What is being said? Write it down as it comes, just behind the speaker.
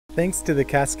Thanks to the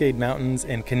Cascade Mountains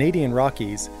and Canadian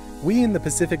Rockies, we in the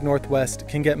Pacific Northwest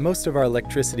can get most of our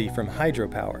electricity from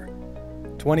hydropower.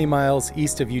 20 miles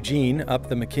east of Eugene, up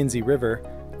the McKenzie River,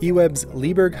 EWEB's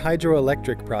Leaburg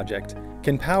Hydroelectric project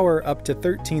can power up to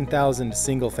 13,000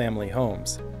 single-family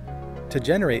homes. To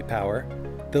generate power,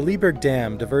 the Leaburg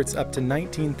Dam diverts up to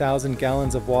 19,000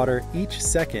 gallons of water each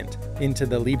second into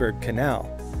the Leaburg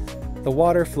Canal. The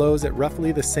water flows at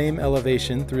roughly the same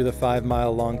elevation through the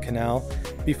 5-mile-long canal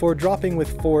before dropping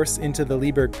with force into the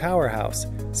Leaburg Powerhouse,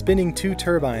 spinning 2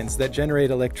 turbines that generate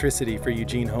electricity for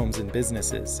Eugene homes and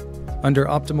businesses. Under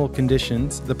optimal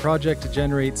conditions, the project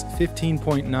generates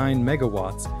 15.9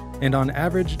 megawatts and on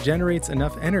average generates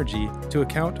enough energy to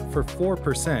account for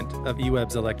 4% of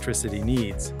EWEB's electricity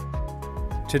needs.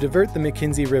 To divert the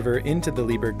McKenzie River into the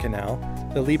Leaburg Canal,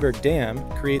 the Leaburg Dam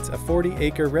creates a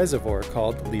 40-acre reservoir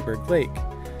called Leaburg Lake.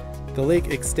 The lake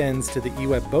extends to the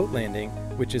EWEB boat landing,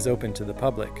 which is open to the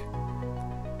public.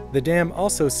 The dam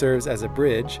also serves as a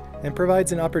bridge and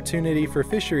provides an opportunity for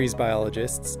fisheries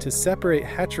biologists to separate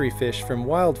hatchery fish from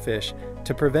wild fish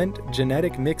to prevent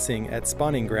genetic mixing at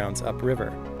spawning grounds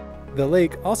upriver. The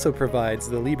lake also provides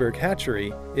the Leaburg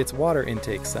hatchery its water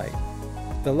intake site.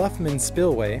 The Luffman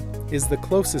Spillway is the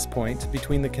closest point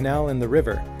between the canal and the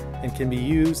river and can be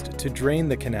used to drain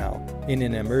the canal in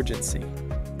an emergency.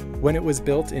 When it was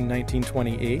built in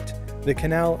 1928, the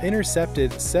canal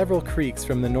intercepted several creeks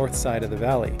from the north side of the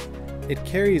valley. It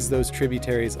carries those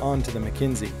tributaries onto the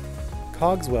McKenzie.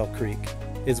 Cogswell Creek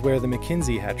is where the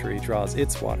McKenzie hatchery draws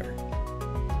its water.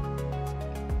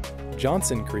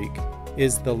 Johnson Creek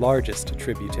is the largest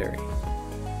tributary.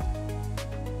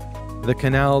 The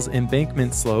canal's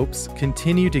embankment slopes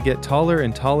continue to get taller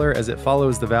and taller as it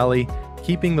follows the valley,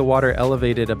 keeping the water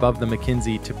elevated above the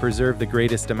McKenzie to preserve the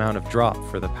greatest amount of drop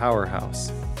for the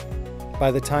powerhouse. By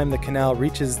the time the canal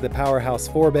reaches the powerhouse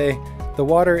forebay, the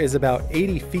water is about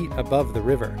 80 feet above the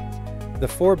river. The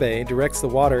forebay directs the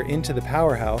water into the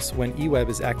powerhouse when EWEB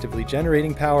is actively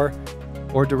generating power,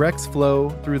 or directs flow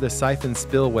through the siphon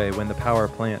spillway when the power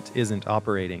plant isn't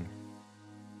operating.